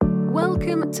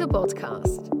Welcome to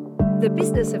Podcast, the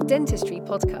Business of Dentistry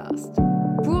podcast,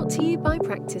 brought to you by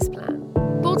Practice Plan.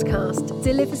 Podcast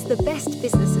delivers the best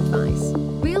business advice,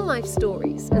 real-life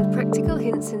stories, and practical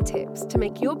hints and tips to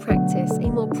make your practice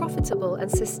a more profitable and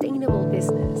sustainable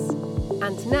business.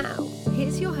 And now,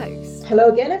 here's your host. Hello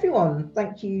again, everyone.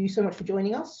 Thank you so much for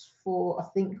joining us I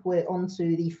think we're on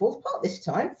to the fourth part this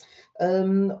time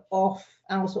of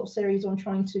our sort of series on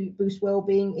trying to boost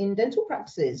well-being in dental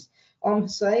practices. I'm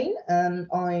Hussein, and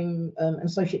I'm an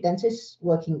associate dentist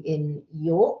working in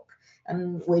York,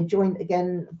 and we're joined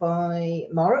again by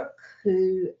Marek,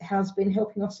 who has been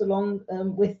helping us along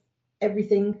with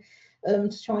everything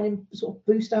to try and sort of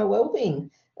boost our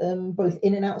well-being, both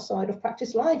in and outside of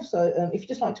practice life. So if you'd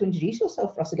just like to introduce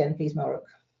yourself for us again, please, Marek.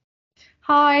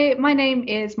 Hi, my name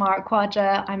is Marek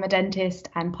Kwadra. I'm a dentist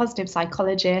and positive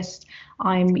psychologist.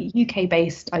 I'm UK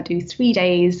based. I do 3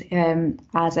 days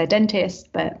as a dentist,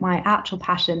 but my actual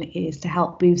passion is to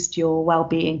help boost your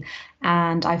well-being.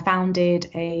 And I founded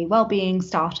a well-being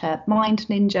startup, Mind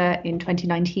Ninja, in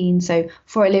 2019. So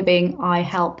for a living, I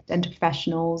help dental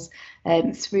professionals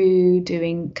through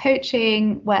doing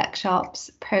coaching, workshops,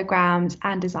 programs,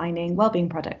 and designing well-being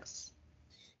products.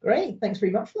 Great, thanks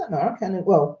very much for that, Marek. And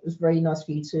well, it was very nice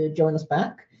for you to join us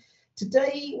back.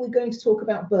 Today, we're going to talk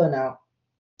about burnout.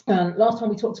 And last time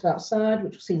we talked about SAD,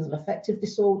 which was seen as an affective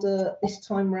disorder. This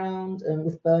time round,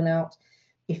 with burnout,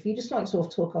 if you just like to sort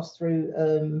of talk us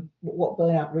through what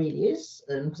burnout really is,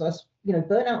 because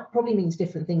burnout probably means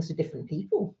different things to different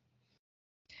people.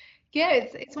 Yeah,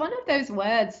 it's one of those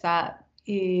words that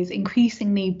is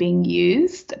increasingly being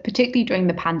used, particularly during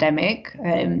the pandemic.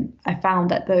 I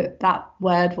found that that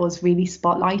word was really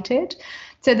spotlighted.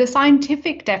 So the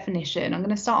scientific definition, I'm going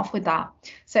to start off with that.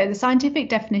 So the scientific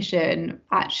definition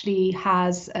actually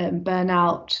has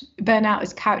burnout. Burnout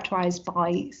is characterized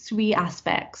by 3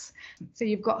 aspects. So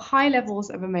you've got high levels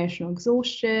of emotional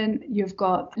exhaustion, you've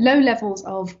got low levels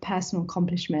of personal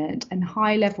accomplishment, and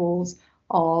high levels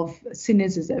of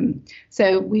cynicism.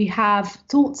 So we have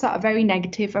thoughts that are very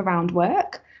negative around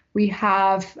work. We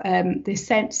have this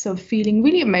sense of feeling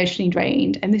really emotionally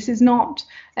drained, and this is not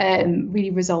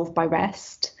really resolved by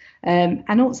rest.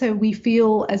 And also we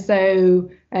feel as though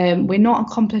we're not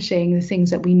accomplishing the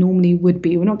things that we normally would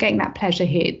be. We're not getting that pleasure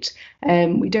hit.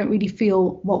 We don't really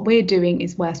feel what we're doing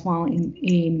is worthwhile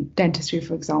in dentistry,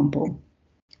 for example.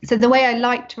 So the way I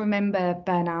like to remember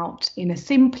burnout in a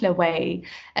simpler way,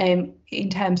 in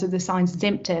terms of the signs and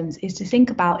symptoms, is to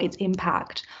think about its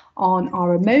impact on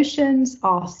our emotions,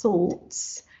 our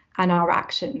thoughts, and our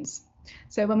actions.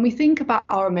 So when we think about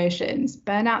our emotions,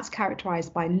 burnout's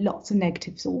characterized by lots of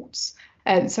negative thoughts,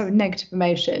 negative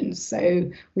emotions. So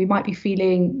we might be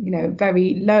feeling,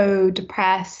 very low,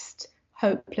 depressed,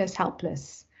 hopeless,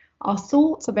 helpless. Our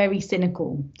thoughts are very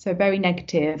cynical, so very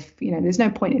negative. There's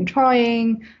no point in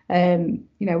trying.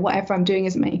 Whatever I'm doing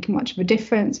isn't making much of a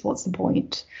difference. What's the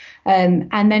point?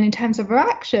 And then in terms of our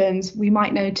actions, we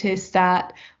might notice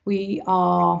that we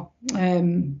are,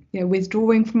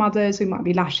 withdrawing from others. We might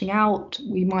be lashing out.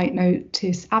 We might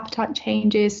notice appetite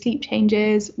changes, sleep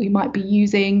changes. We might be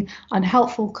using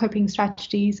unhelpful coping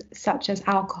strategies such as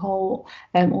alcohol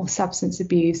or substance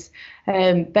abuse.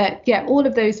 But yeah, all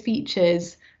of those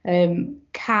features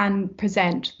can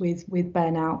present with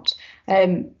burnout.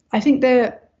 I think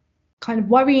the kind of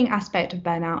worrying aspect of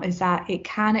burnout is that it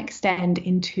can extend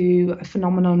into a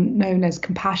phenomenon known as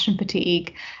compassion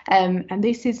fatigue. And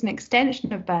this is an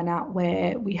extension of burnout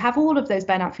where we have all of those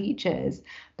burnout features,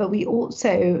 but we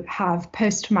also have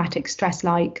post-traumatic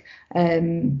stress-like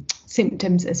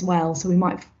symptoms as well. So we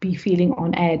might be feeling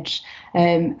on edge.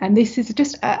 And this is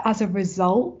just as a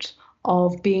result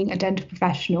of being a dental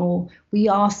professional. We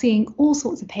are seeing all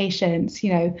sorts of patients,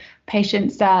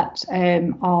 patients that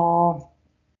are,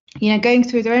 going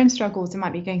through their own struggles. They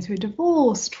might be going through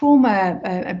divorce, trauma,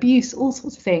 abuse, all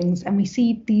sorts of things. And we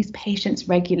see these patients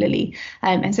regularly.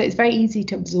 And so it's very easy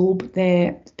to absorb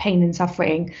their pain and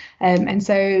suffering. And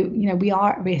so, we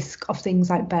are at risk of things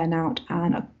like burnout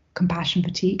and compassion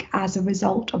fatigue as a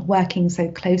result of working so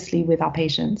closely with our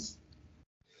patients.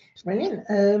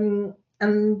 Brilliant.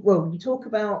 And well, you talk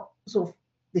about sort of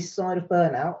this side of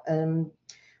burnout.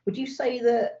 Would you say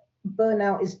that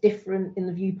burnout is different in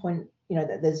the viewpoint,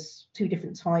 that there's 2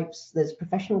 different types? There's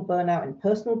professional burnout and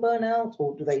personal burnout,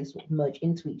 or do they sort of merge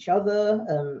into each other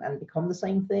and become the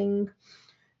same thing?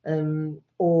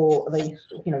 Or are they,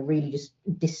 really just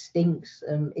distinct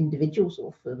individual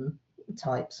sort of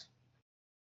types?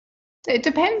 So it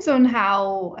depends on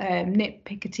how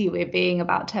nitpicky we're being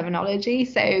about terminology.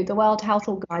 So the World Health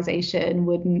Organization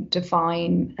wouldn't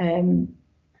define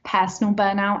personal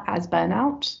burnout as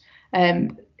burnout.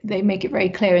 they make it very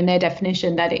clear in their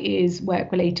definition that it is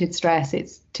work-related stress.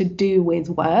 It's to do with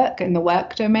work and the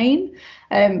work domain.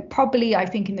 Probably, I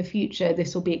think in the future,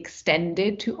 this will be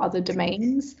extended to other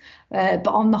domains. But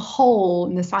on the whole,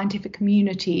 in the scientific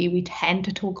community, we tend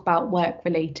to talk about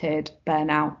work-related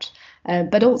burnout.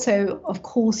 But also, of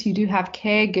course, you do have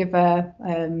caregiver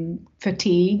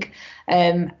fatigue.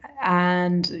 And,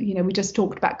 we just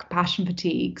talked about compassion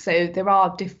fatigue. So there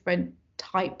are different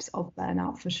types of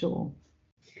burnout for sure.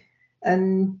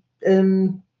 And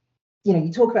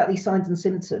you talk about these signs and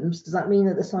symptoms. Does that mean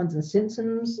that the signs and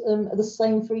symptoms are the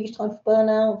same for each type of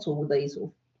burnout, or will they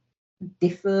sort of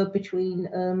differ between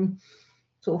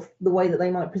sort of the way that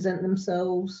they might present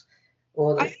themselves?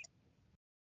 Or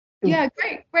yeah,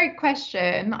 great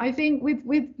question. I think with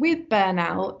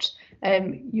burnout,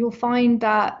 you'll find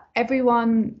that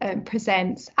everyone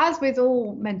presents, as with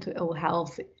all mental ill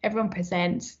health, everyone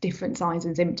presents different signs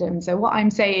and symptoms. So what I'm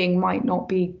saying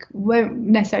won't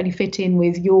necessarily fit in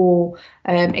with your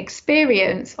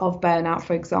experience of burnout,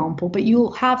 for example, but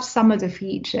you'll have some of the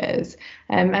features,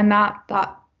 and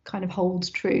that kind of holds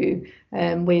true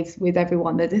with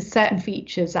everyone, that there's certain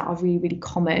features that are really, really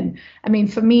common. I mean,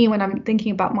 for me, when I'm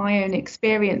thinking about my own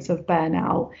experience of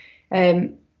burnout,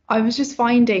 I was just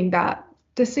finding that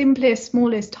the simplest,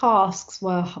 smallest tasks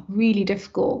were really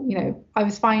difficult. I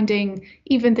was finding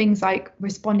even things like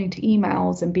responding to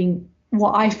emails and being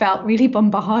what I felt really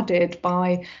bombarded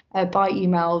by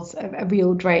emails, a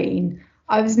real drain.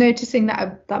 I was noticing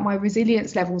that my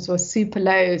resilience levels were super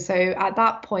low. So at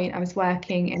that point, I was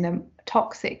working in a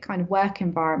toxic kind of work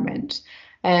environment,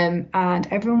 and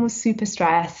everyone was super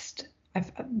stressed. I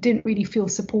didn't really feel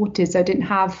supported, so I didn't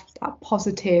have that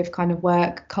positive kind of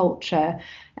work culture.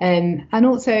 And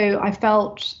also I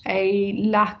felt a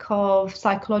lack of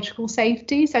psychological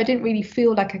safety, so I didn't really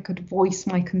feel like I could voice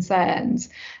my concerns.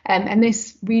 And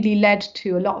this really led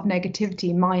to a lot of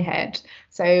negativity in my head.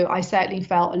 So I certainly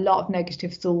felt a lot of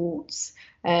negative thoughts.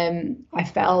 I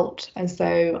felt as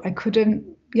though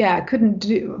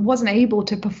wasn't able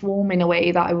to perform in a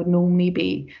way that I would normally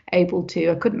be able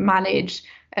to. I couldn't manage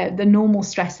the normal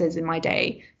stresses in my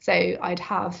day. So I'd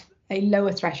have a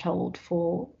lower threshold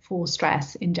for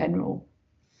stress in general.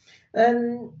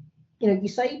 You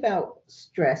say about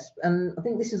stress, and I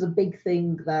think this is a big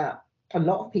thing that a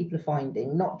lot of people are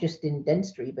finding, not just in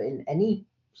dentistry, but in any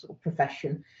sort of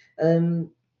profession, that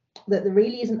there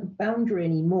really isn't a boundary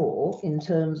anymore in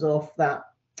terms of that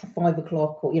 5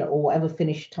 o'clock or whatever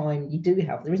finish time you do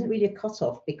have. There isn't really a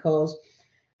cutoff, because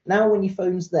now when your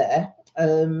phone's there,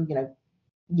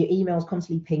 your email's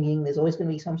constantly pinging, there's always going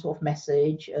to be some sort of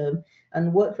message,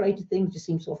 and work-related things just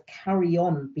seem to sort of carry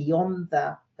on beyond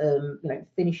that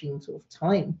finishing sort of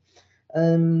time.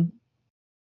 And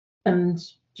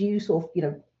do you sort of,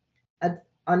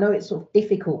 I know it's sort of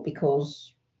difficult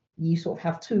because you sort of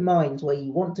have two minds, where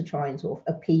you want to try and sort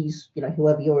of appease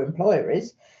whoever your employer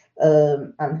is,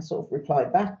 and sort of reply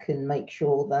back and make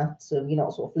sure that you're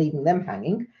not sort of leaving them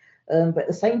hanging, but at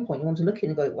the same point you want to look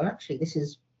in and go, well, actually this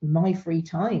is my free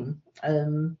time.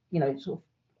 Sort of,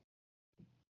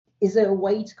 is there a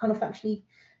way to kind of actually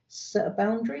set a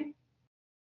boundary?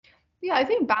 Yeah, I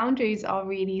think boundaries are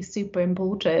really super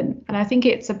important. And I think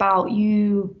it's about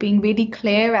you being really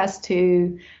clear as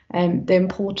to the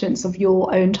importance of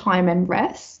your own time and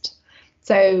rest.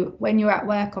 So when you're at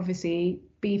work, obviously,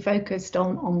 be focused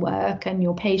on work and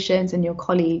your patients and your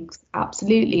colleagues,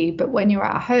 absolutely. But when you're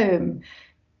at home,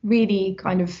 really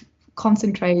kind of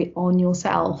concentrate on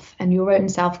yourself and your own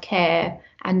self-care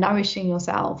and nourishing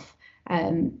yourself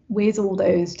with all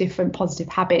those different positive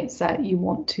habits that you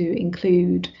want to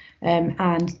include,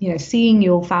 and seeing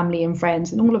your family and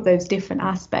friends and all of those different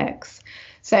aspects.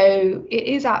 So it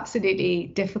is absolutely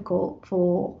difficult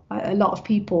for a lot of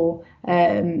people,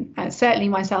 certainly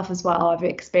myself as well. I've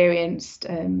experienced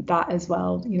that as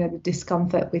well, the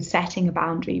discomfort with setting a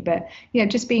boundary, but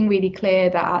just being really clear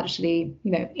that actually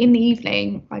in the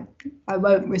evening I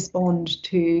won't respond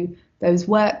to those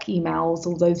work emails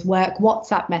or those work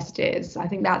WhatsApp messages. I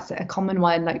think that's a common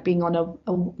one, like being on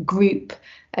a group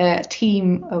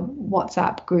team, a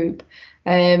WhatsApp group,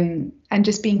 and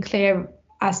just being clear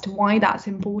as to why that's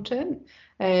important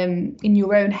in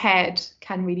your own head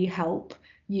can really help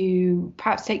you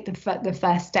perhaps take the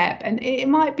first step. And it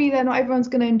might be that not everyone's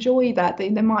going to enjoy that. They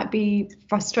might be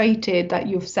frustrated that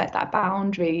you've set that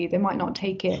boundary. They might not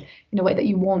take it in a way that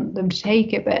you want them to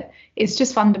take it, but it's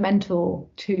just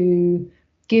fundamental to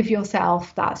give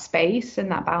yourself that space and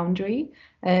that boundary,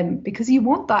 because you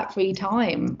want that free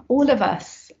time. All of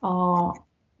us are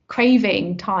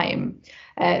craving time.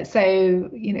 So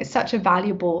it's such a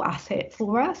valuable asset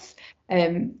for us,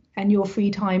 and your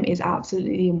free time is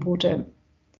absolutely important.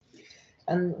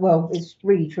 And well, it's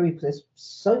really true because there's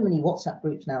so many WhatsApp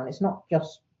groups now, and it's not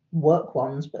just work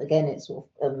ones, but again, it's sort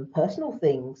of personal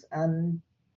things. And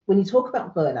when you talk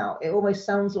about burnout, it almost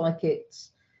sounds like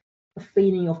it's a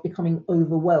feeling of becoming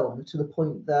overwhelmed to the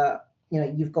point that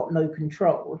you've got no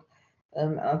control.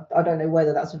 I don't know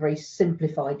whether that's a very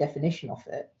simplified definition of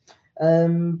it,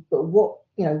 but what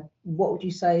would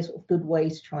you say is sort of good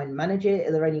ways to try and manage it?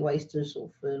 Are there any ways to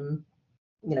sort of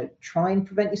try and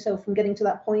prevent yourself from getting to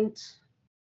that point?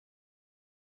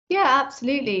 Yeah,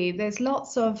 absolutely. There's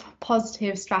lots of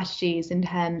positive strategies in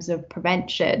terms of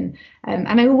prevention.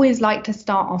 And I always like to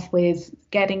start off with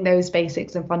getting those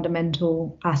basics and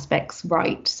fundamental aspects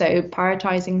right. So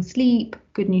prioritizing sleep,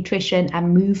 good nutrition,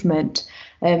 and movement.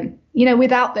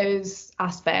 Without those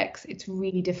aspects, it's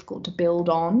really difficult to build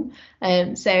on.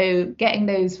 So getting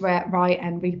those right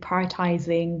and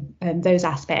reprioritizing those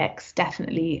aspects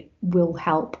definitely will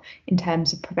help in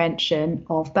terms of prevention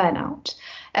of burnout.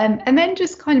 And then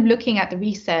just kind of looking at the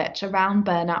research around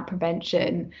burnout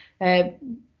prevention,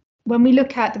 when we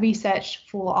look at the research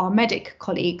for our medic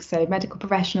colleagues, so medical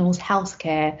professionals,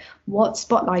 healthcare, what's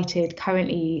spotlighted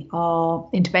currently are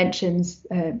interventions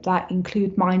that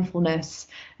include mindfulness,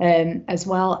 as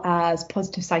well as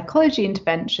positive psychology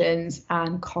interventions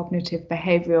and cognitive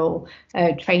behavioral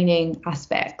training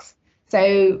aspects.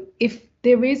 So if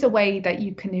there is a way that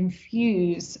you can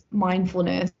infuse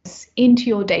mindfulness into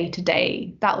your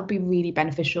day-to-day, that would be really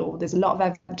beneficial. There's a lot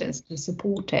of evidence to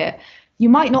support it. You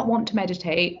might not want to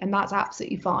meditate, and that's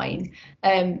absolutely fine.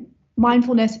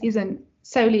 Mindfulness isn't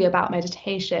solely about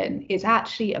meditation. It's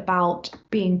actually about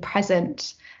being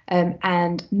present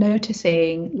and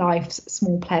noticing life's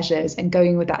small pleasures and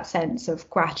going with that sense of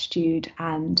gratitude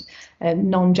and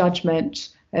non-judgment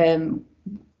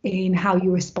in how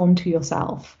you respond to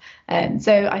yourself.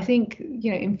 So I think,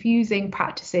 infusing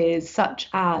practices such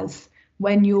as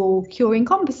when you're curing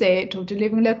composite or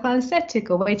delivering local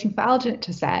anaesthetic or waiting for Alginate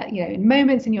to set, in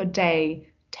moments in your day,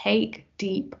 take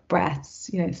deep breaths,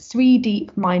 3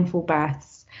 deep mindful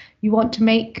breaths. You want to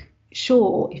make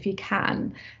sure, if you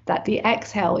can, that the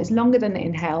exhale is longer than the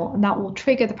inhale, and that will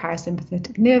trigger the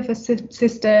parasympathetic nervous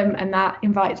system, and that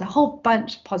invites a whole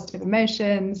bunch of positive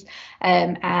emotions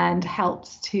and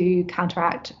helps to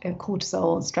counteract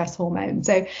cortisol, stress hormone.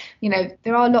 So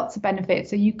there are lots of benefits.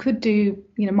 So you could do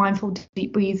mindful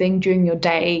deep breathing during your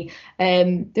day.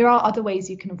 There are other ways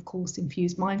you can, of course,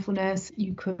 infuse mindfulness.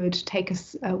 You could take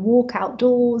a walk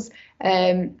outdoors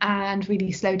and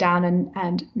really slow down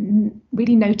and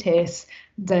really notice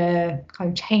the kind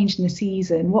of change in the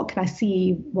season. What can I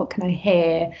see? What can I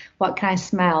hear? What can I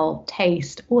smell,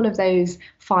 taste? All of those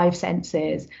 5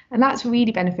 senses. And that's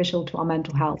really beneficial to our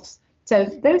mental health. So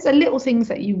those are little things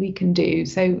that we can do.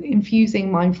 So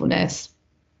infusing mindfulness.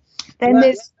 Then I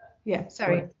was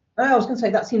going to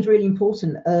say that seems really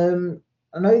important.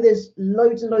 I know there's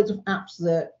loads and loads of apps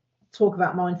that talk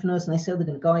about mindfulness, and they say they're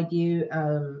going to guide you.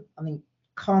 I think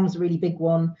Calm's a really big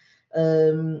one.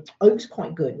 Oak's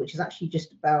quite good, which is actually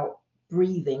just about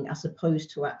breathing as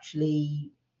opposed to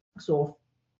actually sort of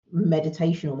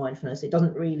meditation or mindfulness. It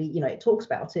doesn't really, it talks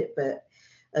about it, but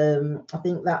I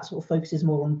think that sort of focuses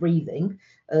more on breathing.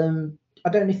 I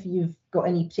don't know if you've got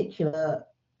any particular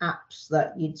apps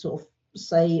that you'd sort of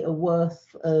say are worth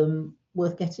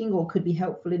getting or could be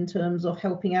helpful in terms of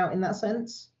helping out in that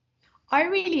sense. I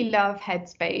really love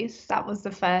Headspace. That was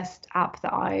the first app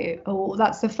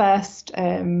that's the first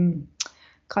kind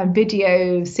of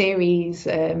video series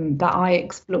that I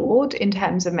explored in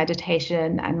terms of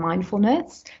meditation and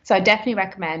mindfulness. So I definitely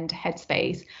recommend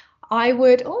Headspace. I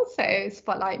would also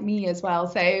spotlight me as well.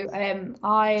 So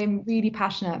I'm really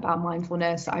passionate about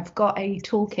mindfulness. I've got a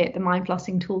toolkit, the Mind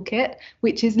Flossing Toolkit,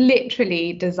 which is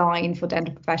literally designed for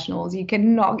dental professionals. You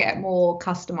cannot get more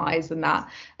customized than that.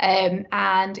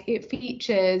 And it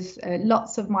features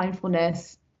lots of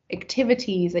mindfulness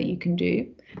activities that you can do,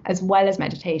 as well as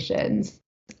meditations.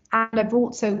 And I've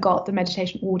also got the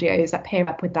meditation audios that pair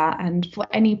up with that. And for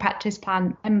any practice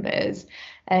plan members,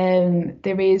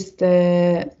 there is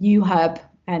the UHub,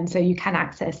 and so you can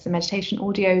access the meditation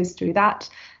audios through that.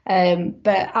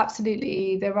 But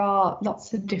absolutely, there are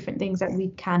lots of different things that we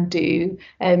can do.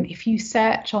 If you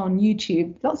search on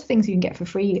YouTube, lots of things you can get for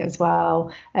free as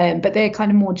well. But they're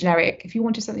kind of more generic. If you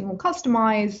wanted something more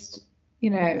customized,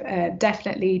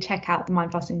 definitely check out the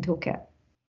Mind Flossing Toolkit.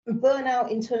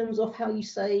 Burnout in terms of how you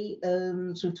say,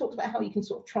 so we've talked about how you can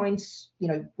sort of try and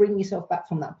bring yourself back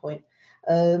from that point,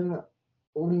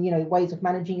 ways of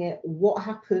managing it. What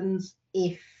happens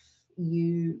if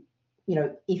you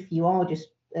are just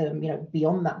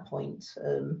beyond that point?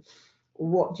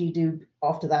 What do you do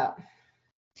after that?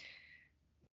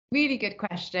 Really good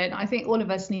question. I think all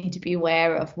of us need to be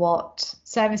aware of what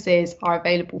services are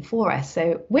available for us.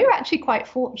 So we're actually quite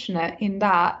fortunate in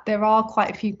that there are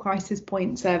quite a few crisis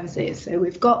point services. So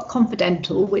we've got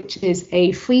Confidential, which is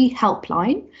a free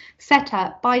helpline set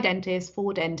up by dentists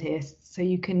for dentists. So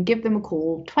you can give them a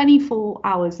call 24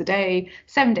 hours a day,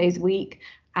 7 days a week,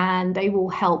 and they will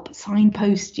help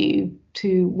signpost you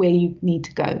to where you need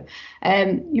to go.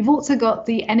 You've also got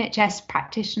the NHS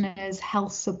Practitioners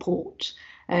Health Support.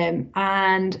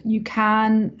 And you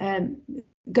can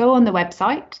go on the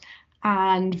website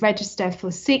and register for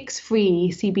 6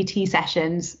 free CBT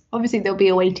sessions. Obviously, there'll be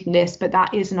a waiting list, but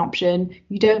that is an option.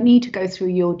 You don't need to go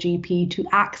through your GP to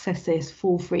access this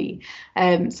for free.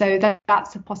 So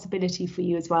that's a possibility for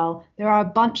you as well. There are a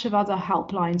bunch of other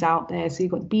helplines out there. So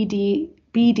you've got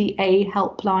BDA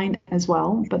helpline as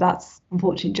well, but that's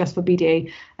unfortunately just for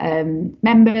BDA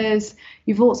members.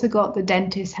 You've also got the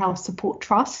Dentist Health Support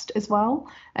Trust as well,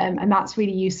 and that's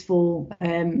really useful.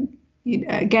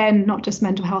 Again, not just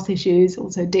mental health issues,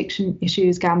 also addiction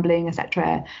issues, gambling,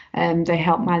 etc. They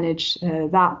help manage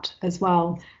that as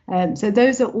well. So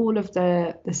those are all of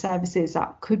the services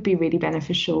that could be really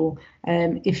beneficial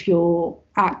if you're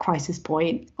at crisis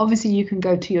point. Obviously, you can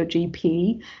go to your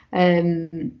GP.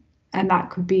 And that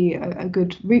could be a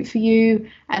good route for you.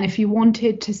 And if you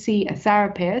wanted to see a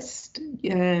therapist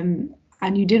and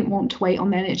you didn't want to wait on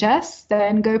the NHS,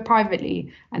 then go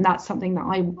privately. And that's something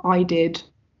that I did,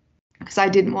 because I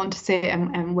didn't want to sit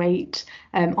and wait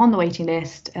on the waiting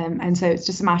list. And so it's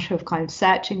just a matter of kind of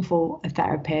searching for a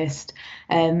therapist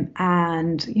and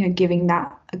giving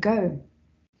that a go.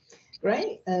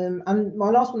 Great. And my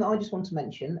last one that I just want to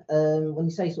mention, when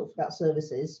you say sort of about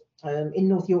services, in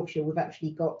North Yorkshire, we've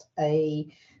actually got a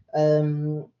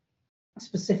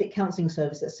specific counselling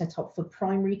service that's set up for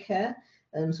primary care.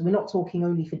 So we're not talking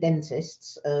only for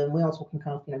dentists. We are talking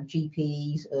kind of,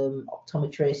 GPs,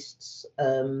 optometrists,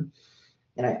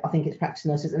 I think it's practice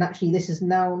nurses. And actually, this has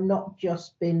now not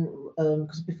just been,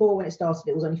 because before when it started,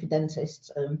 it was only for dentists,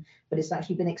 but it's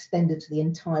actually been extended to the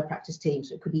entire practice team.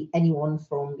 So it could be anyone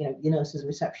from, your nurses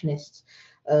and receptionists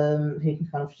who can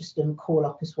kind of just call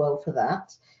up as well for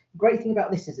that. The great thing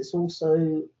about this is it's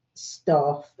also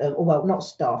staff, well, not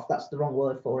staff, that's the wrong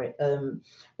word for it.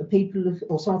 The people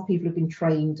or some of the people have been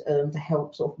trained to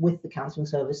help sort of with the counselling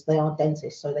service. They are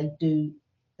dentists, so they do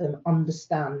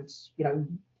understand,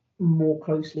 more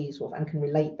closely sort of and can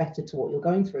relate better to what you're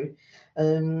going through.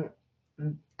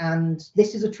 And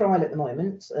this is a trial at the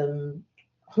moment.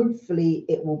 Hopefully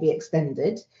it will be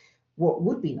extended. What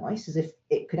would be nice is if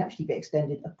it could actually be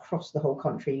extended across the whole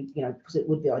country, because it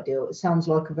would be ideal. It sounds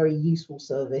like a very useful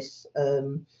service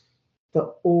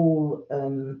for all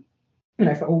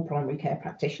for all primary care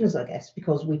practitioners, I guess,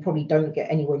 because we probably don't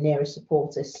get anywhere near as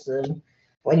support as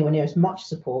or anywhere near as much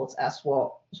support as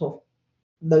what sort of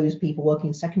those people working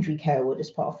in secondary care would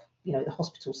as part of the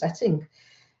hospital setting.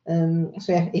 So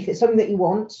yeah, if it's something that you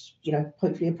want,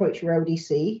 hopefully approach your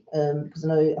LDC, because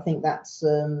I think that's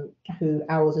who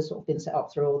ours has sort of been set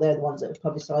up through, or they're the ones that have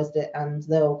publicised it, and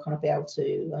they'll kind of be able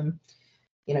to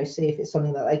see if it's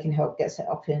something that they can help get set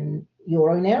up in your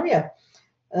own area.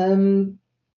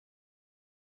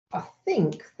 I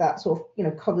think that sort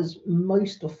of covers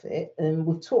most of it.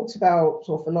 We've talked about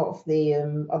sort of a lot of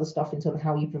the other stuff in terms of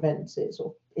how you prevent it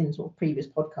in previous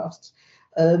podcasts.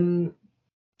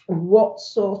 What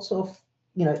sort of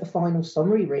a final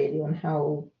summary really on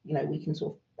how we can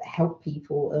sort of help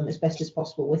people as best as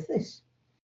possible with this?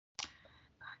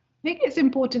 I think it's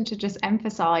important to just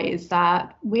emphasize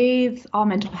that with our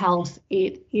mental health,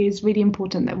 it is really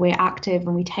important that we're active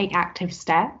and we take active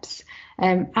steps.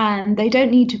 And they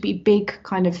don't need to be big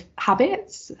kind of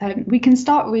habits. We can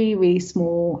start really, really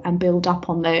small and build up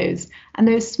on those. And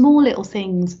those small little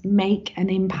things make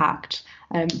an impact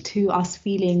to us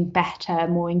feeling better,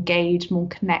 more engaged, more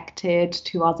connected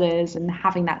to others, and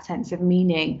having that sense of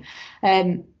meaning.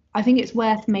 I think it's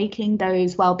worth making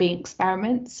those well-being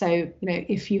experiments. So,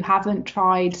 if you haven't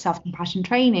tried self-compassion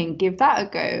training, give that a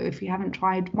go. If you haven't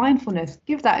tried mindfulness,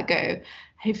 give that a go.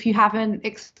 If you haven't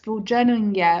explored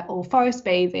journaling yet, or forest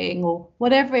bathing, or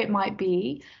whatever it might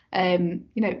be,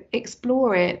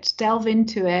 explore it, delve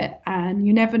into it, and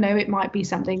you never know, it might be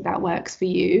something that works for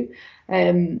you.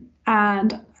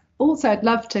 And also, I'd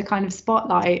love to kind of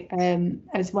spotlight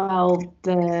as well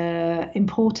the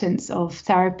importance of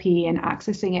therapy and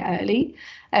accessing it early.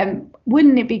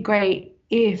 Wouldn't it be great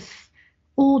if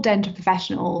all dental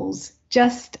professionals,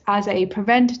 just as a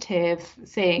preventative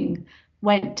thing,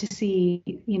 went to see,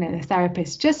 the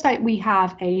therapist, just like we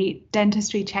have a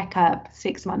dentistry checkup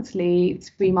 6 monthly,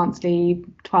 3 monthly,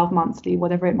 12 monthly,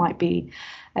 whatever it might be.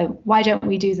 Why don't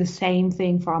we do the same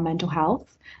thing for our mental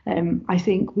health? I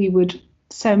think we would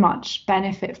so much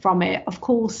benefit from it. Of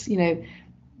course, the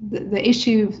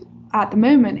issue at the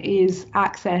moment is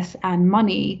access and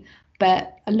money,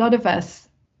 but a lot of us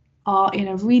are in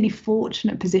a really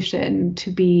fortunate position to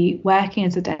be working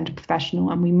as a dental professional,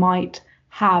 and we might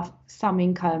have some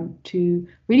income to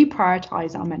really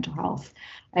prioritize our mental health.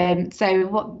 So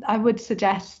what I would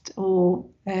suggest, or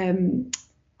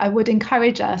I would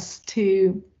encourage us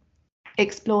to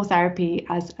explore therapy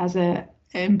as a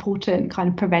important kind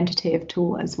of preventative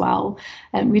tool as well.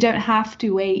 And we don't have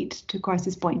to wait to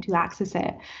crisis point to access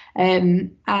it.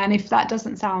 And if that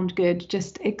doesn't sound good,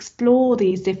 just explore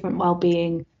these different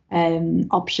well-being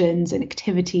options and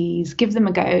activities, give them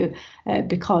a go,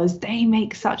 because they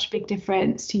make such a big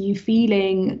difference to you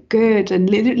feeling good and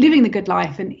living the good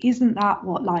life. And isn't that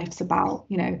what life's about?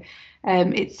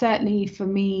 It's certainly for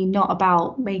me not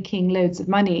about making loads of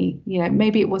money.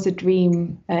 Maybe it was a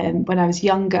dream when I was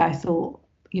younger. I thought,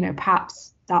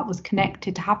 perhaps that was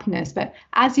connected to happiness. But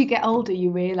as you get older,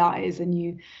 you realize, and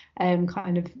you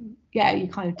kind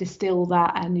of distill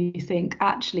that, and you think,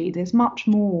 actually, there's much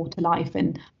more to life,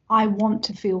 and I want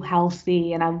to feel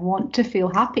healthy and I want to feel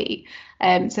happy.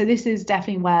 So this is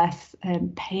definitely worth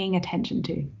paying attention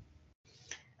to.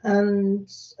 And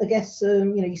I guess,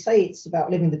 you say it's about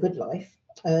living the good life.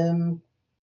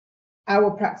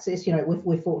 Our practice,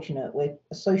 we're fortunate. We're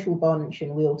a social bunch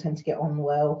and we all tend to get on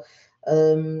well.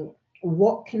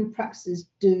 What can practices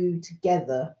do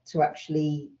together to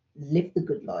actually live the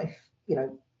good life?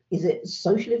 Is it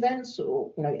social events,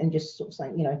 or, and just sort of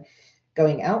saying,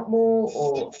 going out more,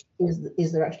 or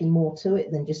is there actually more to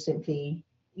it than just simply,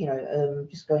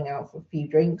 just going out for a few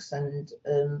drinks and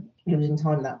losing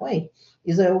time that way?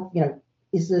 Is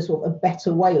there sort of a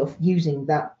better way of using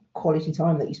that quality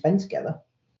time that you spend together?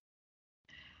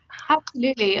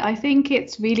 Absolutely. I think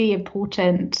it's really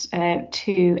important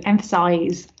to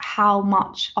emphasize how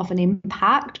much of an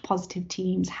impact positive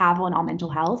teams have on our mental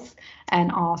health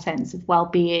and our sense of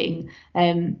well-being.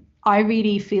 I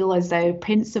really feel as though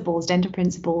dental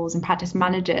principals and practice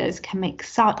managers can make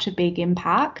such a big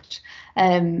impact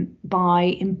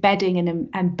by embedding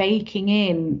and baking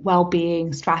in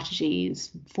well-being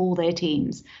strategies for their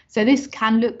teams. So this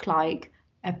can look like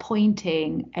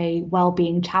appointing a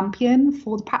well-being champion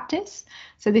for the practice.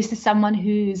 So this is someone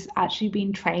who's actually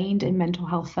been trained in mental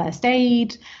health first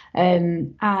aid,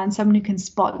 and someone who can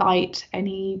spotlight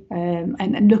any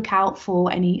and look out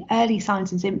for any early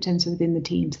signs and symptoms within the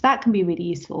team. So that can be really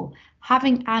useful.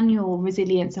 Having annual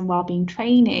resilience and wellbeing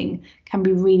training can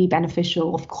be really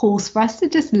beneficial, of course, for us to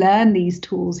just learn these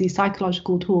tools, these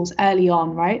psychological tools early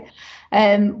on, right?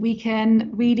 We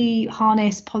can really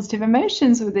harness positive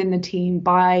emotions within the team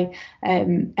by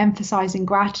emphasizing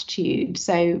gratitude.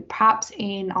 So perhaps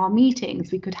in our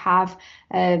meetings, we could have,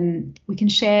 we can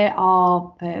share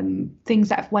our things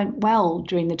that have went well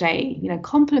during the day,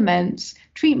 compliments,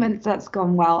 treatments that's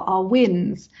gone well, our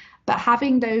wins. But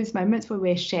having those moments where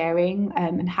we're sharing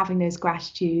and having those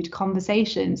gratitude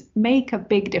conversations make a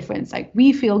big difference. Like,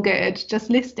 we feel good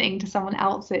just listening to someone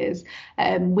else's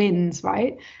wins,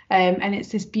 right? And it's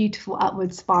this beautiful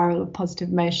upward spiral of positive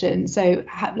emotion. So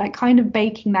kind of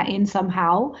baking that in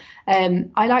somehow.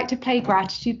 I like to play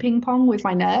gratitude ping pong with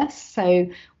my nurse. So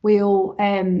we'll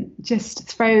just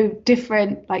throw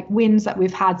different wins that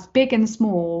we've had, big and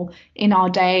small, in our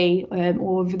day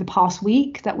or over the past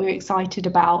week that we're excited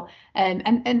about.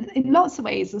 And in lots of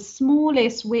ways, the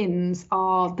smallest wins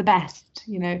are the best,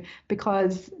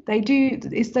 because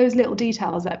it's those little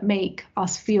details that make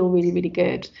us feel really, really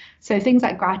good. So things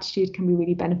like gratitude can be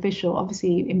really beneficial,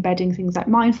 obviously embedding things like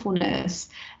mindfulness,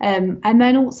 and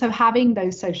then also having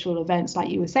those social events like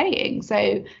you were saying.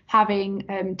 So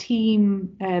having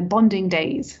team bonding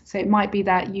days. So it might be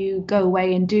that you go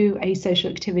away and do a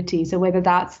social activity. So whether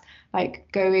that's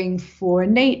going for a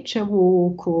nature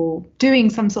walk or doing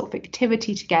some sort of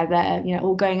activity together,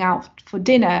 or going out for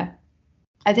dinner.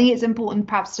 I think it's important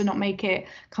perhaps to not make it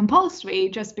compulsory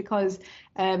just because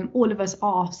all of us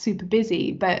are super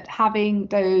busy, but having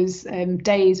those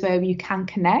days where you can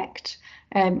connect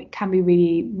can be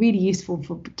really, really useful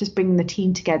for just bringing the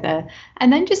team together,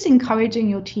 and then just encouraging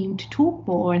your team to talk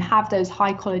more and have those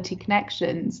high quality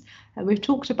connections. We've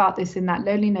talked about this in that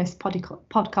loneliness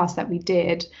podcast that we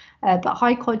did, but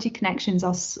high quality connections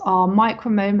are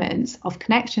micro moments of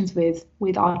connections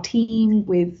with our team,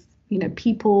 with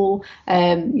people,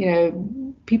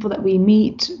 people that we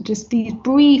meet, just these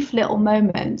brief little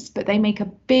moments, but they make a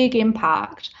big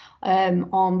impact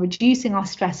on reducing our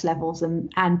stress levels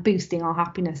and boosting our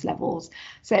happiness levels.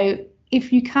 So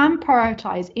if you can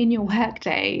prioritize in your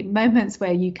workday moments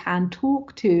where you can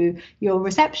talk to your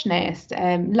receptionist,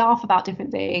 laugh about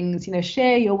different things,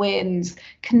 share your wins,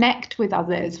 connect with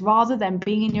others, rather than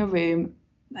being in your room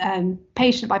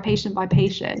patient by patient by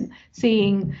patient,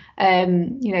 seeing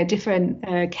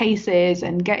different cases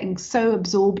and getting so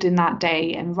absorbed in that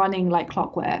day and running like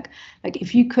clockwork. Like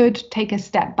if you could take a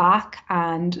step back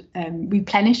and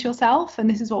replenish yourself, and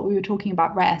this is what we were talking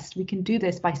about, rest. We can do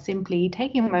this by simply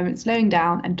taking a moment, slowing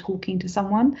down and talking to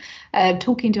someone,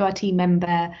 talking to our team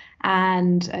member,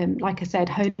 and like I said,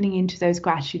 honing into those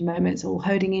gratitude moments or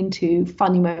honing into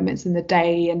funny moments in the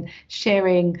day and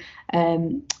sharing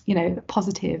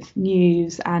positive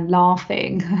news and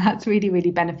laughing. That's really, really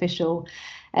beneficial.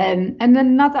 And then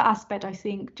another aspect, I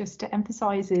think, just to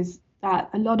emphasize, is that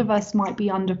a lot of us might be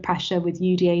under pressure with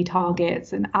UDA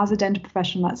targets. And as a dental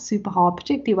professional, that's super hard,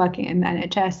 particularly working in the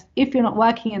NHS. If you're not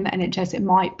working in the NHS, it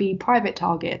might be private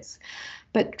targets.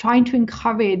 But trying to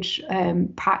encourage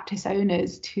practice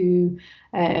owners to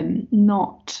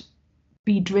not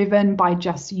be driven by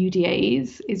just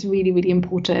UDAs is really, really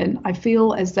important. I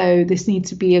feel as though this needs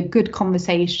to be a good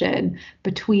conversation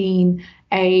between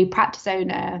a practice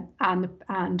owner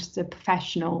and the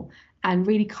professional, and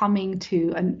really coming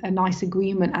to a nice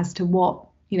agreement as to what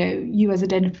you as a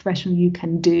dental professional you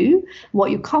can do,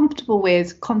 what you're comfortable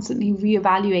with, constantly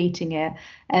reevaluating it.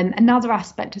 Another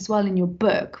aspect as well in your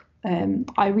book,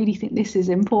 I really think this is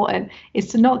important, is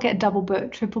to not get double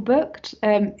booked, triple booked.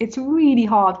 It's really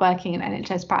hard working in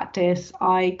NHS practice.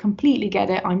 I completely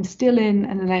get it. I'm still in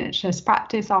an NHS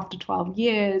practice after 12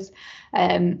 years,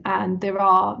 and there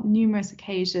are numerous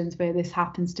occasions where this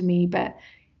happens to me, but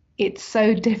it's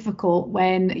so difficult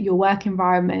when your work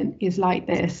environment is like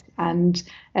this and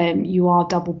you are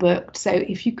double booked. So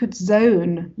if you could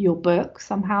zone your book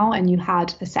somehow and you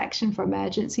had a section for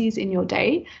emergencies in your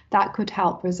day, that could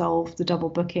help resolve the double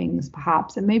bookings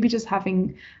perhaps. And maybe just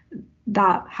having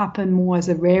that happen more as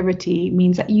a rarity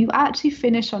means that you actually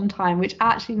finish on time, which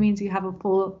actually means you have a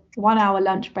full 1 hour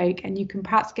lunch break and you can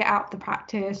perhaps get out of the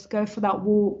practice, go for that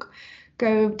walk,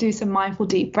 go do some mindful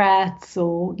deep breaths,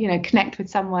 or connect with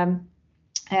someone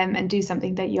and do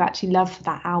something that you actually love for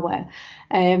that hour,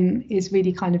 is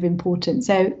really kind of important.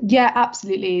 So yeah,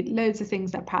 absolutely, loads of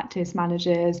things that practice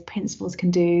managers, principals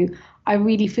can do. I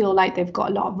really feel like they've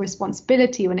got a lot of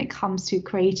responsibility when it comes to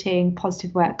creating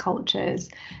positive work cultures.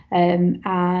 And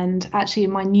actually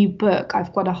in my new book,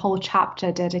 I've got a whole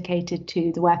chapter dedicated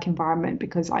to the work environment,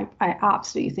 because I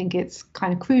absolutely think it's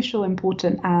kind of crucial,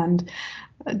 important, and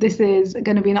this is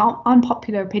going to be an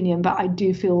unpopular opinion, but I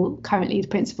do feel currently the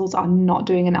principals are not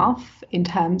doing enough in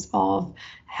terms of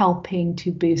helping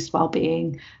to boost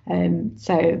well-being.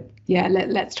 So yeah,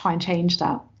 let's try and change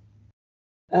that.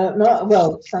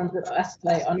 Well, sounds good.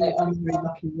 I know I'm really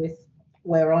lucky with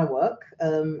where I work,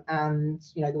 and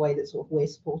the way that sort of we're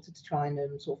supported to try and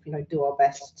do our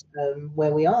best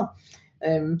where we are.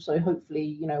 So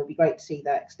hopefully, it'll be great to see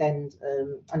that extend,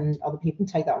 and other people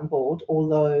take that on board.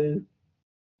 Although,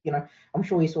 I'm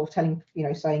sure you're sort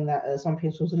of saying that some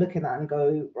principals are looking at that and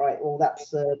go, right, well,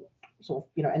 that's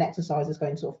an exercise that's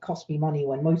going to sort of cost me money,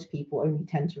 when most people only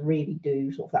tend to really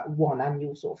do sort of that one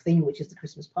annual sort of thing, which is the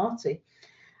Christmas party.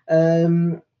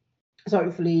 So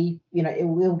hopefully, it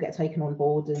will get taken on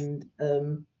board,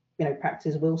 and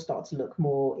practice will start to look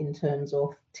more in terms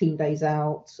of team days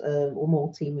out, or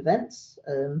more team events,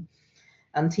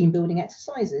 and team building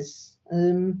exercises.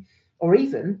 Or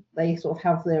even they sort of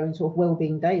have their own sort of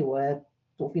well-being day where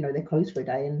they're closed for a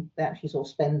day and they actually sort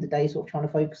of spend the day sort of trying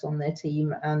to focus on their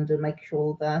team and make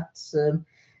sure that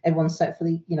everyone's set for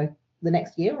the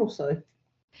next year or so.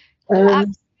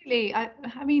 Absolutely. I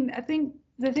mean, I think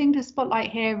the thing to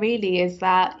spotlight here really is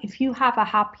that if you have a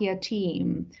happier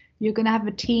team, you're going to have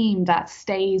a team that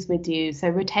stays with you. So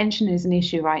retention is an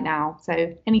issue right now.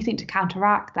 So anything to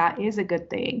counteract that is a good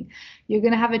thing. You're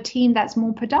going to have a team that's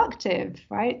more productive,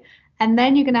 right? And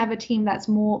then you're going to have a team that's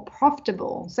more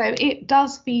profitable. So it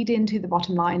does feed into the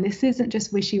bottom line. This isn't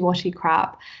just wishy-washy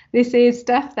crap. This is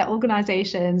stuff that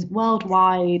organizations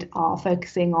worldwide are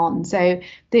focusing on. So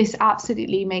this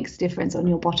absolutely makes a difference on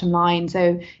your bottom line.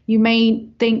 So you may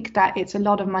think that it's a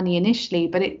lot of money initially,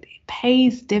 but it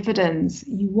pays dividends.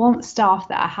 You want staff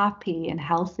that are happy and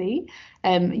healthy.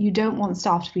 You don't want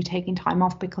staff to be taking time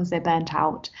off because they're burnt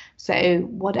out. So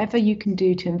whatever you can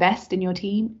do to invest in your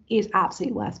team is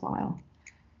absolutely worthwhile.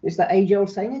 It's that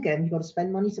age-old saying again, you've got to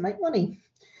spend money to make money.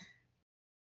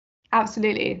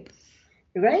 Absolutely.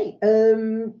 Great.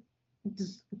 Do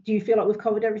you feel like we've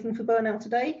covered everything for burnout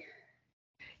today?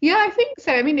 Yeah, I think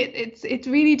so. I mean, it's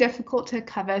really difficult to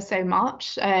cover so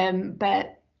much,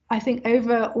 but I think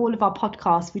over all of our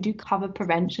podcasts, we do cover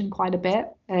prevention quite a bit.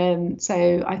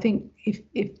 So I think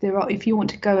if you want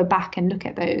to go back and look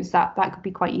at those, that could be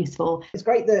quite useful. It's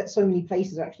great that so many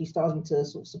places are actually starting to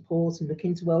sort of support and look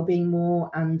into wellbeing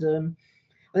more. And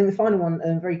I think the final one,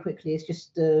 very quickly, is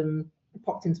just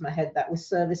popped into my head that with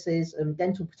services,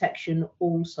 dental protection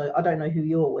also. I don't know who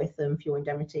you're with, if you're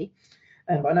Indemnity.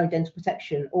 But I know Dental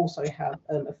Protection also have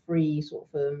a free sort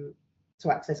of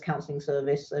to access counselling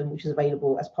service, which is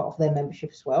available as part of their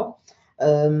membership as well.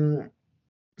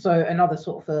 So another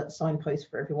sort of a signpost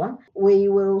for everyone. We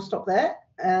will stop there,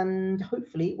 and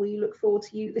hopefully we look forward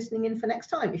to you listening in for next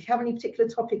time. If you have any particular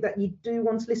topic that you do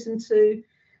want to listen to,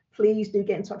 please do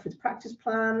get in touch with the Practice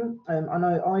Plan. I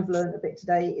know I've learned a bit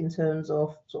today in terms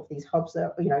of sort of these hubs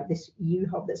that, this U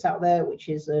hub that's out there, which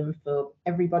is for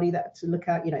everybody that to look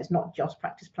at. It's not just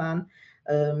Practice Plan.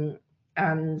 And,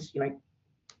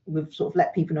 we've sort of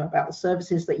let people know about the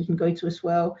services that you can go to as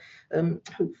well.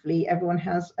 Hopefully everyone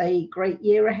has a great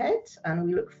year ahead, and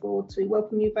we look forward to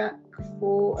welcoming you back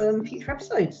for future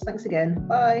episodes. Thanks again.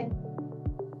 Bye.